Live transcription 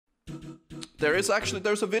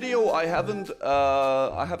There's a video I haven't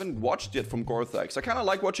watched yet from Gorthax. I kind of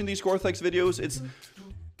like watching these Gorthax videos. It's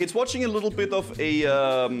watching a little bit of a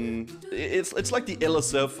it's like the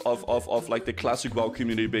LSF of like the classic WoW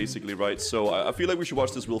community basically, right? So I feel like we should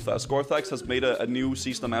watch this real fast. Gorthax has made a new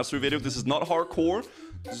Season of Mastery video. This is not hardcore.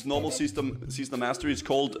 This is normal Season of Mastery. It's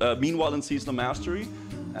called Meanwhile in Season of Mastery,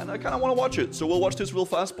 and I kind of want to watch it. So we'll watch this real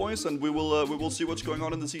fast, boys, and we will see what's going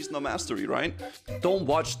on in the Season of Mastery, right? Don't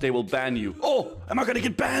watch, they will ban you. Oh, am I gonna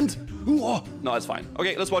get banned? Ooh, oh. No, it's fine.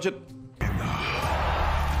 Okay, let's watch it.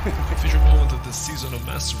 Favorite moment of the Season of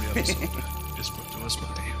Mastery episode is put to us by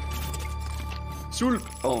Sulp.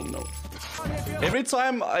 Oh no. Every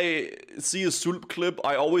time I see a Sulp clip,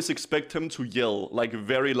 I always expect him to yell, like,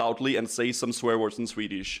 very loudly and say some swear words in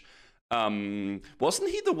Swedish. Wasn't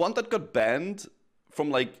he the one that got banned from,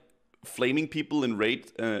 like, flaming people in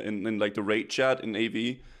raid, in like, the raid chat in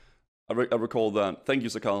AV? I recall that. Thank you,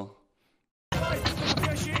 Sakal.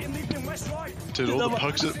 Dude, all the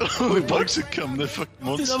pugs that come, they're fucking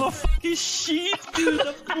monsters. Dude, I'm a fucking sheep, dude.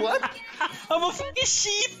 What? I'm a fucking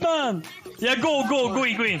sheep, man. Yeah, go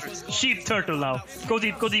in. Sheep turtle now. Go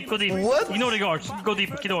deep. What? Ignore the guards. Go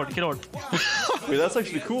deep, get on. Wait, that's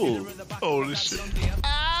actually cool. Holy shit.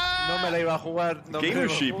 No me la iba a jugar. Gamer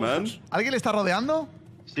sheep, man. ¿Alguien le está rodeando?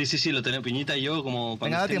 Sí, lo tengo Piñita y yo como...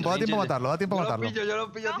 Venga, da tiempo a matarlo, Yo lo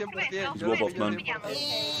pillo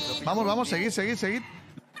 100%. Vamos, seguid.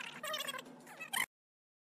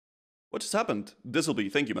 What just happened? This'll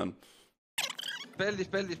thank you, man.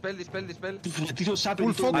 Dispel.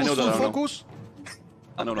 Full focus.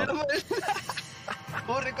 I don't know.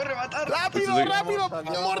 Corre, matar. Rápido. Un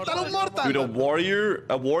mortal. Dude, a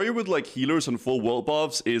warrior with like healers and full world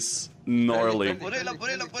buffs is gnarly. Por él.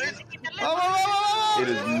 It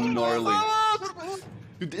is gnarly.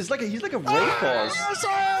 Dude, he's like a raid boss.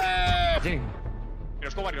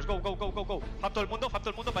 Varios, go. Fab todo el mundo,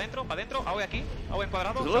 para adentro, AOE aquí, AOE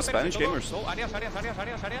encuadrado. There's a lot of Spanish gamers. Go, áreas,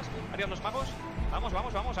 los magos. Vamos,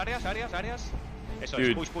 áreas. Eso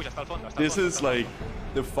Dude, es, push, hasta el fondo. This is like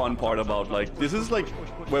the fun part about like, this is like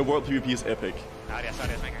where World PvP is epic. Áreas,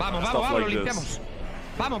 venga. Vamos, lo limpiamos.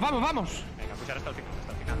 Vamos. Venga, pushar hasta el final.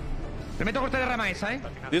 Le meto corte de rama esa,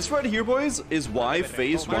 This right here, boys, is why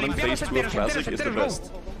Phase 1 and Phase 2 of Classic is the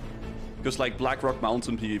best. Because like Blackrock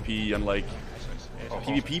Mountain PvP and like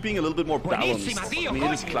PvP being a little bit more balanced. I mean,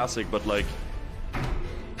 it is Classic, but like,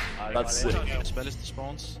 that's sick. Spell is the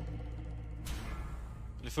spawns.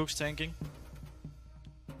 Lefug's tanking.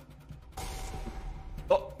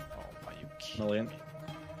 Oh, are you kidding me?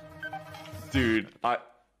 Dude,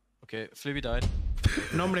 Okay, Flippy died.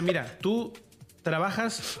 No, hombre, mira, tú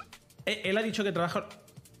trabajas... Él ha dicho que trabaja...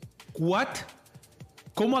 ¿What?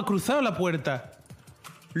 ¿Cómo ha cruzado la puerta?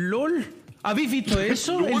 ¿LOL? ¿Habéis visto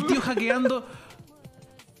eso? El tío hackeando...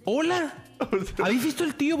 ¿Hola? ¿Habéis visto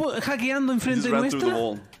el tío hackeando enfrente nuestra?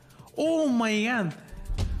 Oh my god.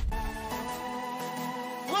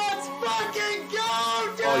 Let's fucking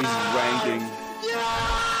go, dude! Oh, he's ranking.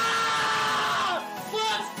 Yeah!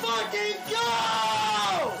 Let's fucking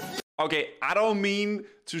go! Okay, I don't mean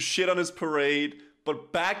to shit on his parade,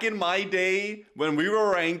 but back in my day, when we were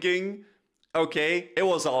ranking, okay, it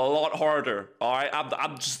was a lot harder. All right,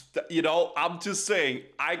 I'm just, I'm just saying,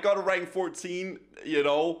 I got rank 14,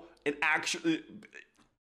 and actually,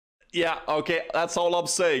 yeah, okay, that's all I'm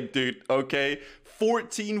saying, dude, okay?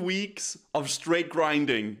 14 weeks of straight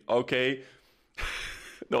grinding, okay?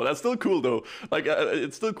 No, that's still cool, though. Like,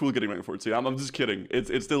 it's still cool getting rank 14. I'm just kidding.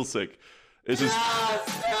 It's still sick. It's just...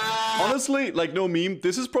 Honestly, like, no meme,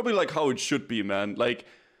 this is probably, like, how it should be, man. Like,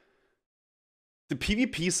 the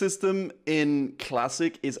PvP system in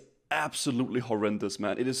Classic is absolutely horrendous,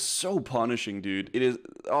 man. It is so punishing, dude. It is...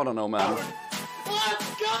 I don't know, man.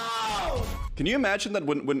 Let's go! Can you imagine that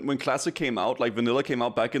when Classic came out, like Vanilla came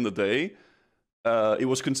out back in the day, it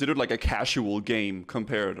was considered like a casual game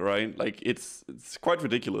compared, right? Like, it's quite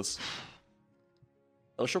ridiculous.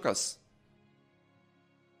 El Shokas.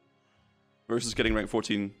 Versus getting rank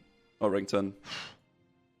 14 or rank 10.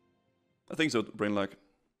 I think so, brain lag.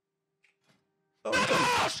 Oh,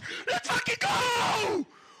 ¡Vamos! ¡Let's fucking go!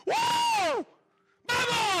 ¡Wow!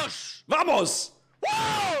 ¡Vamos! ¡Vamos!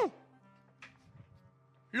 ¡Wow!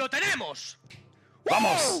 ¡Lo tenemos!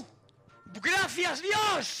 ¡Vamos! ¡Gracias,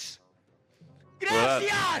 Dios!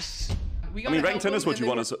 ¡Gracias! I mean, rank 10 is what you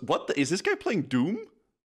want to... What? Is this guy playing Doom?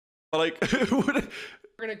 Like, what?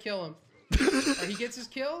 We're gonna kill him. He gets his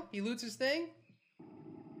kill, he loots his thing.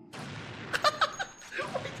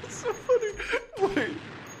 That's so funny. Wait.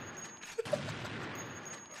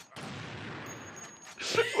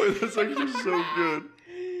 Wait, that's actually so good.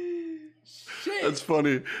 shit. That's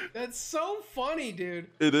funny. That's so funny, dude.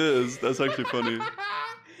 It is. That's actually funny.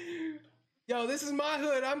 Yo, this is my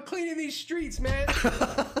hood. I'm cleaning these streets, man.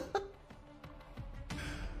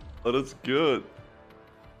 Oh, that's good.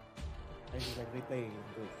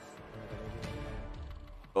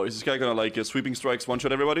 Oh, is this guy gonna like sweeping strikes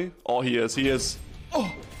one-shot everybody? Oh, he is. He is. Oh!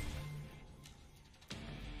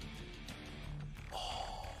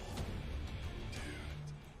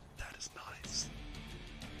 That is nice.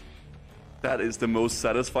 That is the most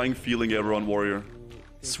satisfying feeling ever on Warrior.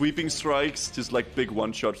 Sweeping strikes, just like big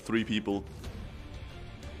one-shot 3 people.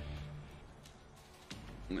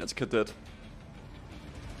 That's cadet.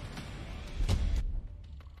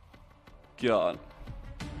 God.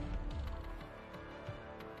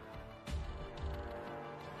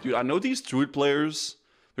 Dude, I know these Druid players.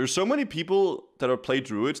 There's so many people that are play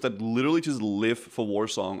Druids that literally just live for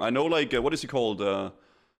Warsong. I know, like, what is he called?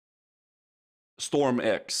 Storm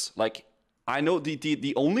X. Like, I know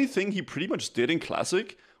the only thing he pretty much did in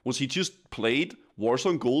Classic was he just played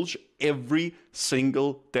Warsong Gulch every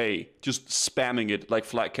single day. Just spamming it, like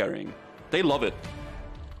flag carrying. They love it.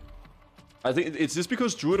 I think it's just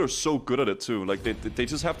because Druid are so good at it too. Like, they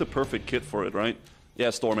just have the perfect kit for it, right? Yeah,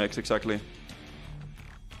 Storm X, exactly.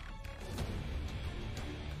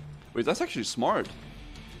 Wait, that's actually smart.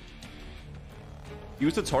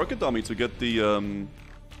 Use the target dummy to get the,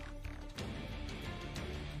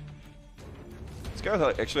 This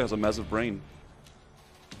guy actually has a massive brain.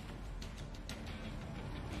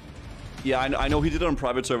 Yeah, I know he did it on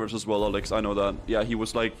private servers as well, Alex. I know that. Yeah, he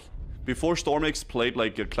was like... Before StormX played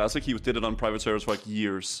like a Classic, he did it on private servers for like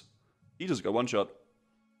years. He just got one shot.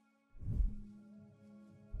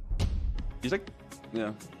 He's like...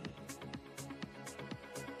 Yeah.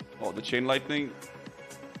 Oh, the chain lightning.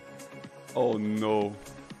 Oh no.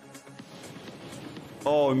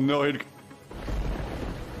 Oh no.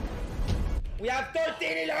 We have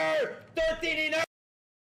 13 in her! 13 in her!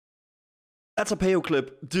 That's a Peo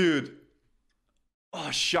clip. Dude. Oh,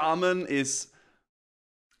 Shaman is...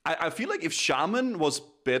 I feel like if Shaman was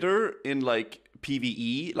better in like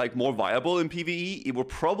PvE, like more viable in PvE, it would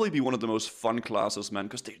probably be one of the most fun classes, man.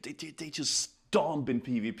 Because they just stomp in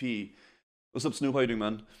PvP. What's up, Snoop? How you doing,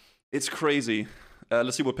 man? It's crazy.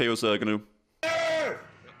 Let's see what Peo's gonna do.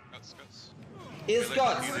 He's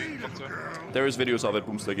got. There is videos of it,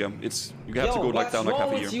 Boomstick, yeah. It's... You have to go like down like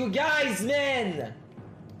half a year. What's wrong with you guys, man?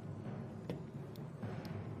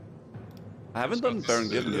 I haven't done Baron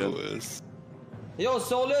Given yet. Yo,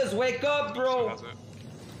 Solus, wake up, bro!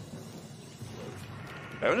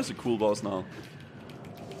 Baron is a cool boss now.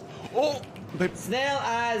 Oh! Snail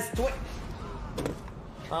as Twitch.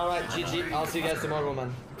 Alright, GG. I'll see you guys tomorrow,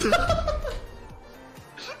 man.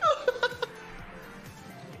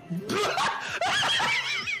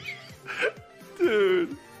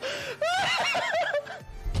 Dude.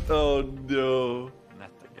 Oh no.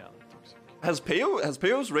 Has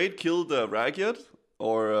Peo's raid killed Rag yet?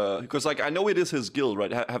 Or because like I know it is his guild,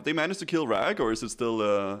 right? Have they managed to kill Rag, or is it still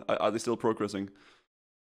are they still progressing?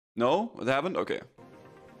 No, they haven't. Okay.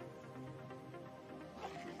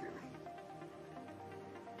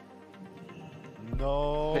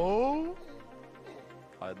 No.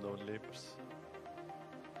 I had no lips.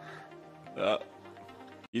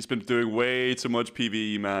 He's been doing way too much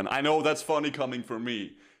PvE, man. I know that's funny coming from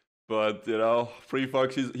me, but you know, Free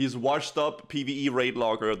Fox, he's washed up PvE raid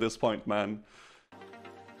logger at this point, man.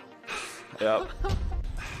 Yeah.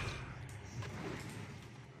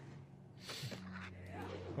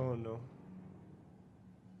 Oh no.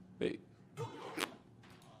 Wait.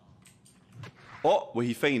 Oh, well,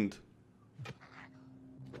 he feigned.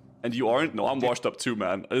 And you aren't? No, I'm washed up too,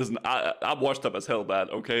 man. Listen, I'm washed up as hell, man,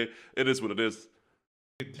 okay? It is what it is.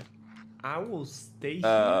 I will stay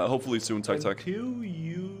here hopefully soon, Tuck Tuck. until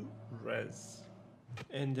you res.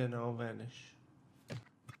 And then I'll vanish.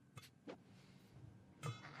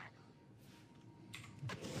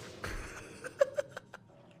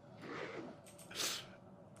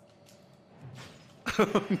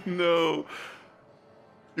 Oh no.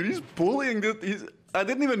 Dude, he's bullying this. I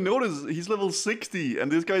didn't even notice he's level 60 and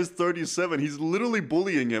this guy's 37. He's literally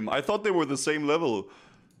bullying him. I thought they were the same level.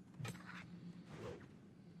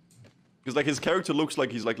 Because like his character looks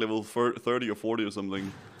like he's like level 30 or 40 or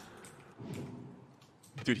something.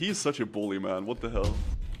 Dude, he is such a bully, man. What the hell?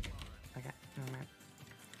 Okay.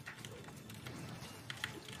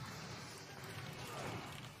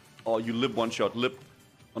 Oh, you lip one shot. Lip.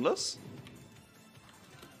 Unless?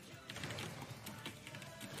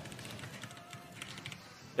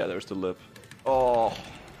 Yeah, there's the lip. Oh.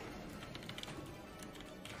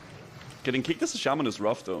 Getting kicked as a shaman is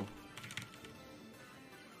rough, though.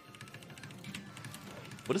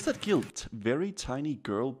 What is that guild? Very tiny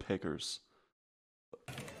girl peckers.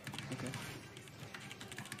 Okay.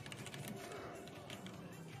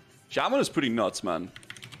 Shaman is pretty nuts, man.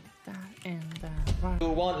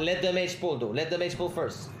 You want let the mage pull, though. Let the mage pull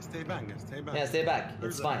first. Stay back, stay back. Yeah, stay back.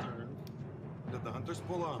 It's fine. Let the hunters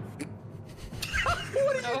pull off.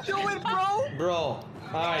 What are you doing, bro? Bro.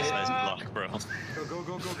 Alright. Nice block, bro.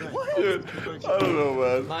 Go, guys. Dude, I don't know,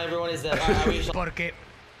 man. Not everyone is dead. Alright, we shall... Porque.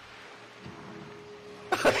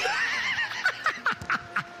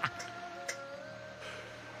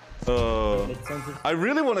 I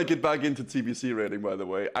really want to get back into TBC raiding, by the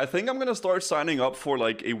way. I think I'm gonna start signing up for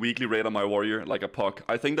like a weekly raid on my warrior, like a puck.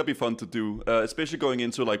 I think that'd be fun to do, especially going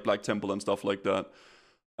into like Black Temple and stuff like that.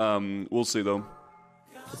 We'll see though.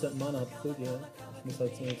 Ist halt Mana abgeholt, ja. Ich muss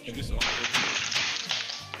halt zunächst. Ich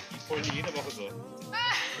hol die jede Woche so.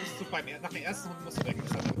 Nach der ersten Runde musst du weg.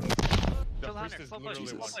 Kill Hunter, slow push,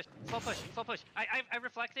 slow push. I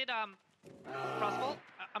reflected, crossbow.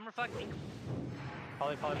 I'm reflecting.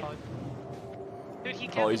 Poly. Dude, he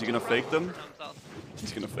Oh, is he gonna fake them?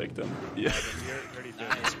 He's gonna fake them. Yeah.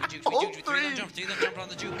 All three of them jumped on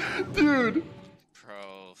the juke. Dude.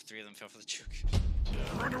 Bro, 3 of them fell for the juke.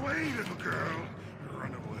 Run away, little girl.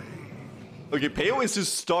 Run away. Okay, Peo is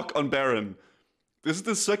just stuck on Baron. This is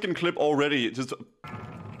the second clip already. Just.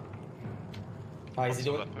 Oh, is he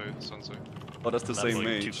doing? Oh, that's the same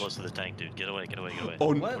mage. Too close to the tank, dude. Get away.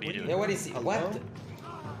 Oh, what are you doing? Yeah, what is he? What?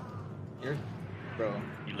 You're... Bro.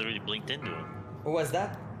 You literally blinked into him. Who was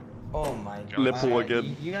that? Oh my god. Lepo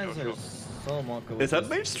again. You guys are so mockable. Is that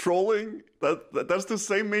mage trolling? That's the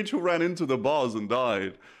same mage who ran into the boss and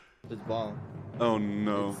died. It's bomb. Oh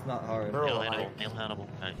no. It's not hard. Nail Hannibal.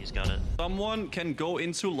 He's got it. Someone can go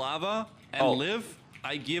into lava and live.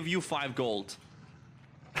 I give you 5 gold.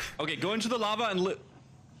 Okay, go into the lava and live.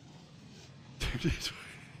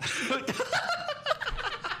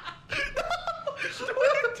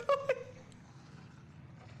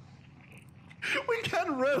 We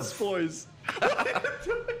can't rest, boys.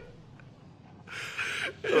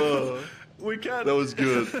 We can't. That was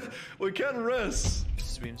good. We can't rest.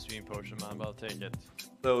 Swim potion, man. I'll take it.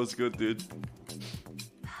 That was good, dude.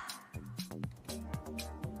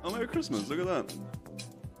 Oh, Merry Christmas. Look at that.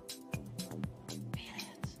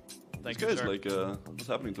 This guy's like, what's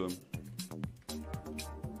happening to him?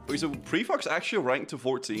 Wait, so Prefox actually ranked to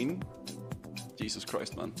 14? Jesus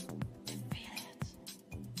Christ, man.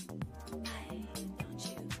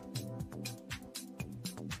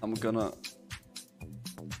 I'm gonna...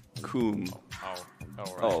 Coom.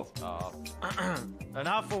 Oh, alright.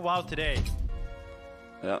 Enough for WoW today.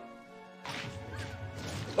 Yeah.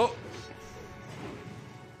 Oh!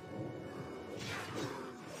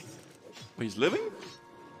 He's living?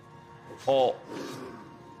 Oh.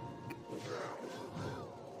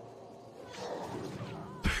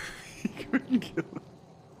 He couldn't kill him.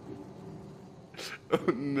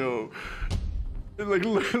 Oh no. Like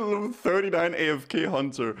level 39 AFK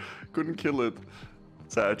Hunter. Couldn't kill it.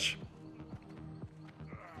 Satch.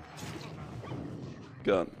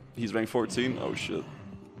 God. He's rank 14? Oh shit.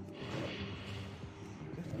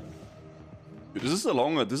 Dude, this is a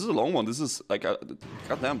long one. This is like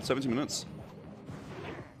goddamn 17 minutes.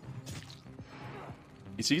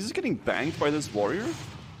 You see, he's getting banged by this warrior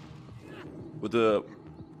with the.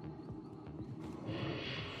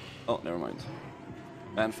 Oh, never mind.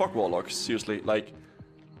 Man, fuck warlocks. Seriously, like.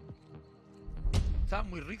 Está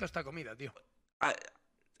muy rica esta comida, tío.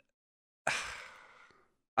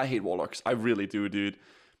 I hate warlocks. I really do, dude.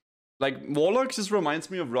 Like warlocks just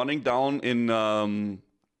reminds me of running down in down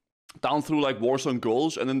through like Warzone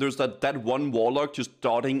Gulch, and then there's that one warlock just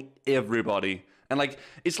dotting everybody. And like,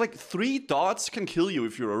 it's like 3 dots can kill you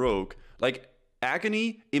if you're a rogue. Like,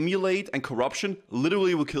 Agony, Emulate, and Corruption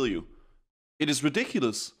literally will kill you. It is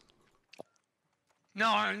ridiculous.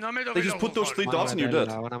 No, no me toques. They just put those 3 dots and you're dead.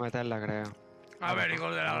 Van a meterla, creo. A ver,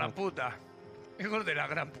 hijos de la gran puta. Hijos de la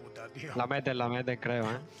gran puta, tío. La meten,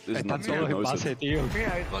 creo, eh. This is not Están todos en base, tío.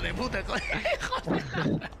 Mira, hijo de puta, hijo de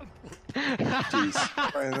Jeez.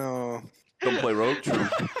 Bueno. Don't play rogue, true.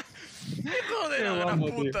 Hijo de la gran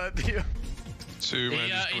puta, tío. 2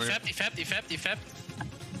 mages Effect.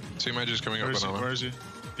 2 mages coming up. Where is he?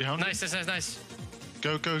 Behind him? Nice.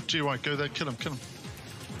 Go, GY, go there, kill him.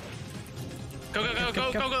 Go.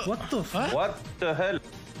 What the fuck? What the hell?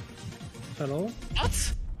 Hello?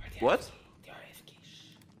 What?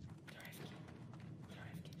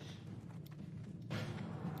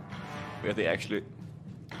 Where they actually...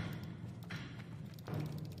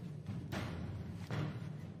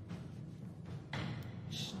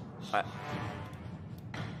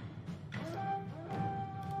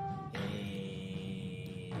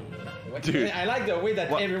 Dude. I like the way that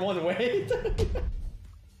What? everyone wait.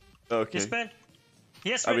 Okay. Dispel.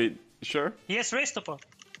 Yes, I mean, sure. Yes, raised upper.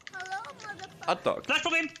 Hot dog. Flash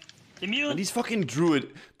from him. Immune. And these fucking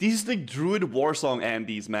druid, these like druid warsong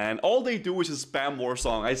Andes, man. All they do is just spam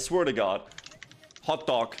warsong. I swear to God. Hot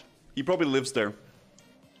dog. He probably lives there.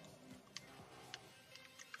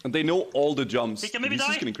 And they know all the jumps. He can maybe He's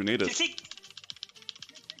just die. getting grenaded.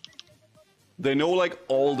 They know like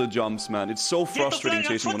all the jumps, man. It's so frustrating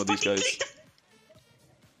chasing one of these guys.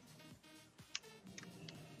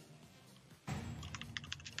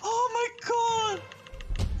 Oh my god!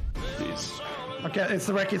 Jeez. Okay, it's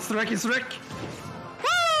the wreck, it's the wreck, it's the wreck.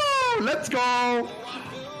 Woo! Let's go!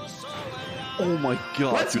 Oh my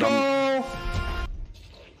god. Let's dude, go!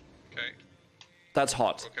 That's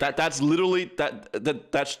hot. That's literally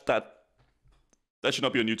that should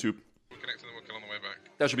not be on YouTube. We're connecting the worker on the way back.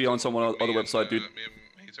 That should be on someone other website, dude. Me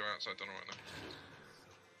and Heat are outside tunnel right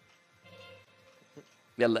now.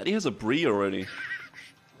 Yeah, Letty has a Bree already.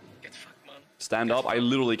 Stand up. I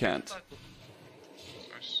literally can't.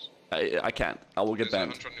 I can't. I will get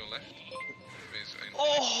banned.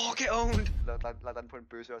 Åh, get owned! Lad den på en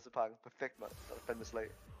bøsse og så pakken. Perfekt, mand. Så er der fandme slag.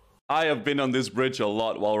 I have been on this bridge a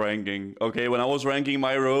lot while ranking. Okay, when I was ranking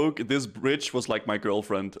my rogue, this bridge was like my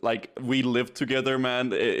girlfriend. Like, we lived together,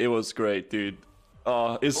 man. It was great, dude.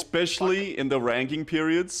 Especially in the ranking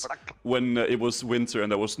periods when it was winter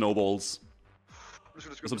and there was snowballs.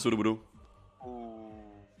 What's up, Sudabudu?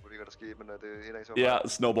 Yeah,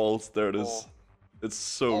 snowballs. There it is. It's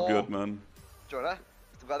so good, man. Jonah,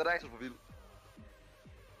 hvis du var der, så var vild.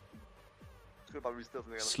 Skal du bare restille sådan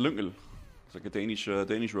noget? Slyngel. It's like a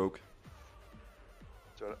Danish rogue.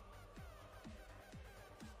 Jonah.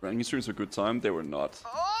 Ranking streams were a good time. They were not.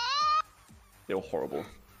 They were horrible.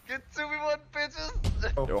 Get to me, one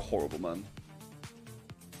bitches! They were horrible, man.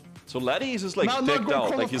 So Laddie is just like No, decked go out.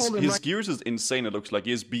 call Like his him, right? gears is insane. It looks like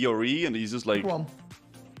he has BRE and he's just like. Come on.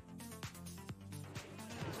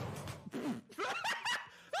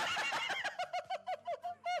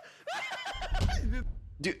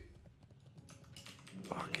 Dude.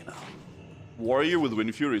 Fucking hell. Warrior with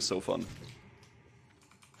Wind Fury is so fun.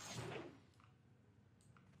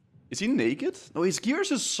 Is he naked? No, his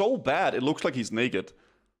gears is so bad. It looks like he's naked.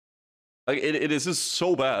 Like it is just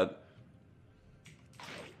so bad.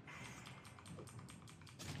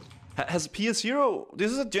 Has PS Hero?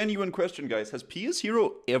 This is a genuine question, guys. Has PS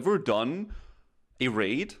Hero ever done a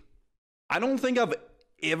raid? I don't think I've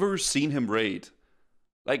ever seen him raid.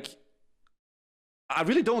 Like, I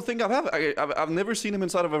really don't think I've never seen him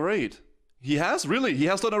inside of a raid. He has? Really? He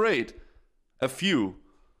has done a raid? A few.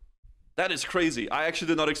 That is crazy. I actually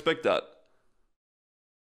did not expect that.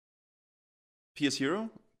 PS Hero?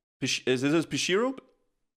 Is this Pishiro?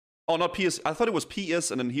 Oh, not PS. I thought it was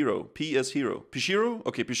PS and then Hero. PS Hero. Pishiro?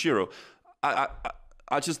 Okay, Pishiro.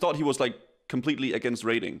 I just thought he was like completely against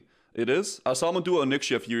raiding. It is? I saw him do a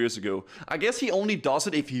Nixia a few years ago. I guess he only does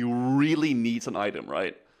it if he really needs an item,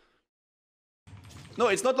 right? No,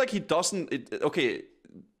 it's not like he doesn't. Okay,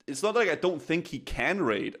 it's not like I don't think he can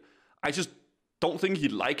raid. I just don't think he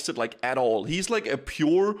likes it like at all. He's like a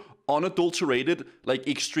pure, unadulterated, like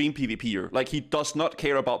extreme PvPer. Like he does not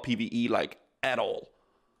care about PvE like at all.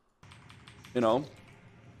 You know?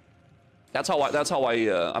 That's how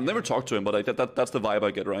I I've never talked to him, but like that's the vibe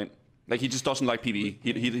I get, right? Like he just doesn't like PvE.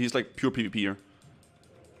 He's like pure PvPer.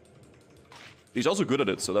 He's also good at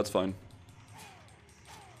it, so that's fine.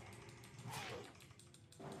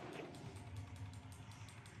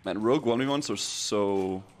 Man, Rogue 1v1s are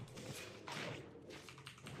so...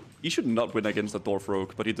 He should not win against that Dwarf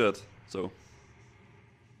Rogue, but he did, so...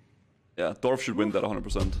 Yeah, Dwarf should win that 100%.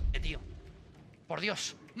 Tío. Por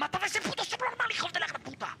Dios. ¡Matad a ese puto subnormal, hijos de la gran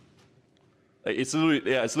puta! It's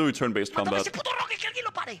literally turn-based ¡Matad a combat. ese puto rogue, que alguien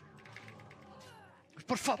lo pare!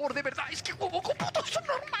 Por favor, de verdad, es que juego con putos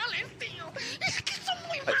subnormales, tío. Es que son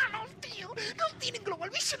muy malos, tío. No tienen Global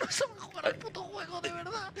Vision, no saben jugar al puto juego, de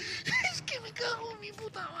verdad. Es que me cago en mi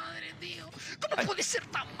puta madre, tío. ¿Cómo puedes ser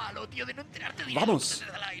tan malo, tío, de no enterarte de nada desde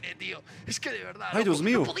el aire, tío? Es que de verdad, Ay, Dios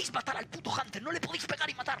mío. no podéis matar al puto Hunter, no le podéis pegar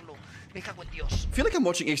y matarlo. Me cago en Dios. I feel like I'm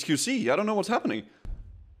watching XQC. I don't know what's happening.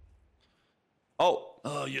 Oh.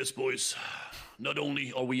 Yes, boys. Not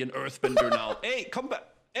only are we an earthbender now. Hey, come back.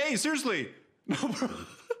 Hey, seriously. No, bro.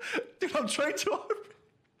 Dude, I'm trying to...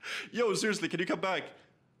 Yo, seriously, can you come back?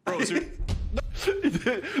 Bro, seriously.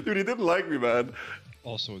 Dude, he didn't like me, man.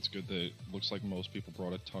 Also, it's good that it looks like most people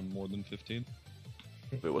brought a ton more than 15.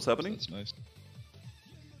 Wait, what's happening? That's nice.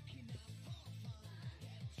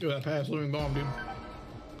 Dude, that pass living bomb, dude.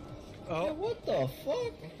 Oh, yeah, what the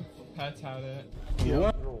fuck? That's how that.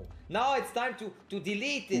 Now it's time to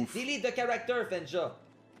delete it. Delete the character, Fenja.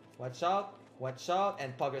 Watch out,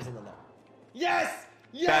 and Pugger's in the low. Yes!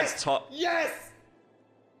 Yes! That's top. Yes!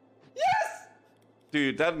 Yes!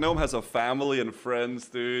 Dude, that gnome has a family and friends,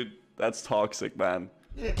 dude. That's toxic, man.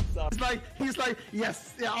 He's like,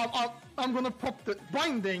 yes, yeah, I'm gonna pop the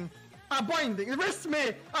binding. Binding, rest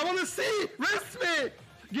me! I wanna see! Rest me!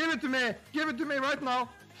 Give it to me right now.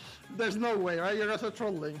 There's no way, right? You're just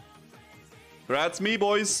trolling. That's me,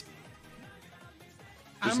 boys.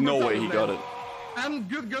 There's no way he got it. And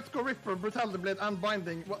good guts go Ripper, Brutality Blade, and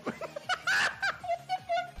binding. What?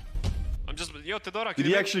 I'm just, yo, Tedora, Did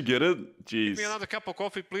he actually get it? Jeez. Give me another cup of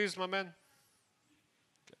coffee, please, my man.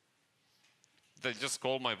 They just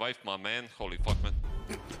called my wife, my man. Holy fuck, man.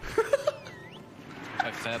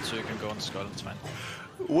 I'm fat, so you can go on Skull, it's fine.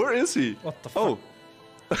 Where is he? What the fuck? Oh.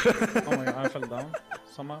 Oh my god, I fell down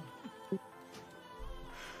somehow.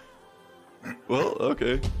 Well,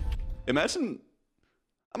 okay. Imagine...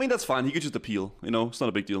 I mean, that's fine. He could just appeal, you know? It's not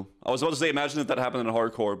a big deal. I was about to say, imagine if that happened in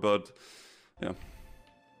hardcore, but... Yeah.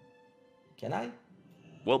 Can I?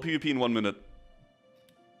 Well, PvP in 1 minute.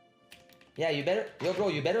 Yeah, you better... Yo, bro,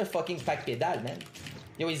 you better fucking backpedal, man.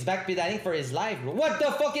 Yo, he's backpedaling for his life, bro. What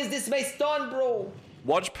the fuck is this mate stun, bro?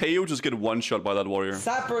 Watch Peyo just get one shot by that warrior.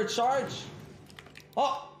 Sapper charge.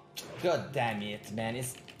 Oh! God damn it, man.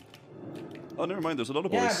 It's... Oh, never mind. There's a lot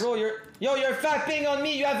of boys. Yeah, bro, you're fapping on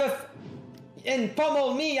me. You have a... And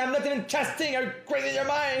pummel me. I'm not even casting. Are you crazy in your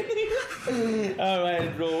mind?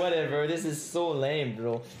 Alright, bro. Whatever. This is so lame,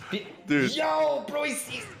 bro. Dude. Yo, bro,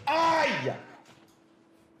 he's... Ay!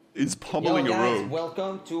 He's pummeling Yo, guys, a row.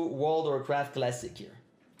 welcome to World of Warcraft Classic here.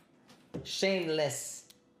 Shameless.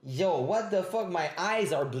 Yo, what the fuck? My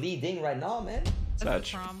eyes are bleeding right now, man.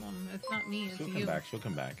 That's the problem. It's not me, it's She'll you. come back. She'll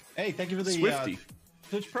come back. Hey, thank you for the Swifty.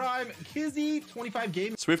 Twitch Prime, Kizzy, 25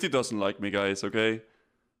 games. Swifty doesn't like me, guys. Okay.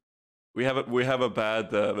 We have a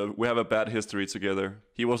bad history together.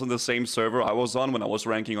 He was on the same server I was on when I was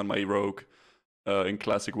ranking on my rogue, in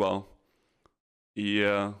Classic WoW.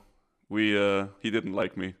 Yeah, he didn't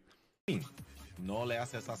like me. No le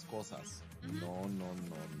haces esas cosas. No. I know,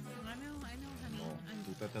 honey. No,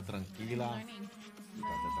 tú estate tranquila. Tú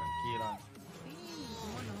estate tranquila.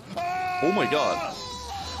 Oh my god.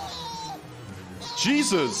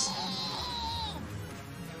 Jesus.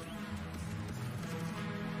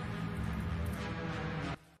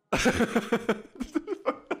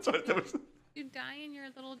 You die in your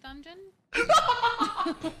little dungeon?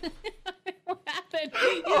 What happened?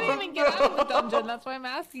 You didn't even get out of the dungeon. That's why I'm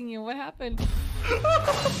asking you. What happened?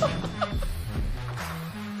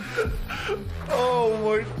 Oh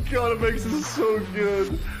my god, it makes this so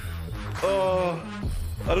good. Oh,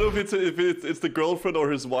 I don't know if it's the girlfriend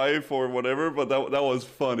or his wife or whatever, but that was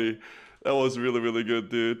funny. That was really good,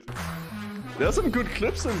 dude. There's some good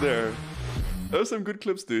clips in there. There's some good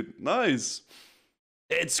clips, dude. Nice.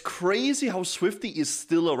 It's crazy how Swifty is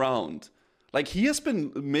still around. Like, he has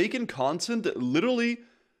been making content literally,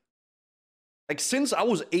 like, since I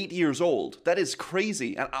was 8 years old. That is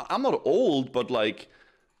crazy. And I'm not old, but like,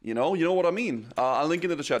 you know what I mean. I'll link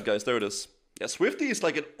it in the chat, guys. There it is. Yeah, Swifty is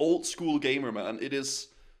like an old school gamer, man. It's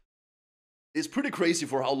pretty crazy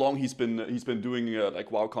for how long he's been doing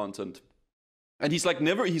like WoW content. And he's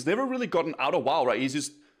never really gotten out of WoW, right? He's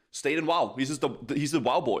just stayed in WoW. He's the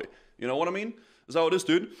WoW boy. You know what I mean? That's how it is,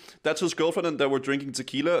 dude. That's his girlfriend, and they were drinking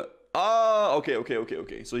tequila. Ah,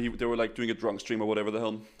 okay. So they were like doing a drunk stream or whatever the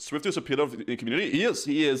hell. Swifty is a pillar of the community. He is.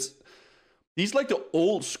 He's like the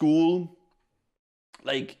old school,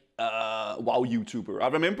 like WoW YouTuber. I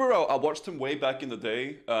remember I watched him way back in the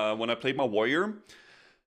day when I played my warrior.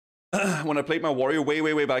 When I played my warrior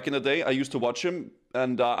way back in the day, I used to watch him,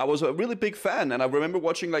 and I was a really big fan. And I remember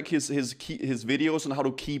watching like his videos on how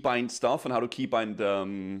to keybind stuff and how to keybind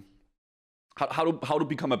how to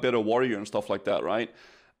become a better warrior and stuff like that, right?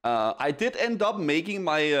 I did end up making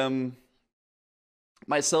my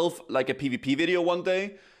myself like a PvP video one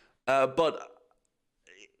day, but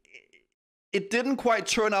it didn't quite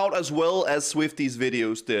turn out as well as Swifty's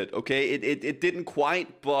videos did. Okay, it didn't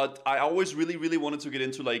quite, but I always really wanted to get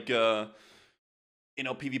into like you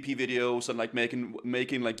know, PvP videos and like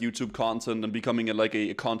making like YouTube content and becoming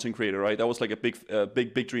a content creator, right? That was like a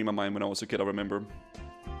big dream of mine when I was a kid, I remember.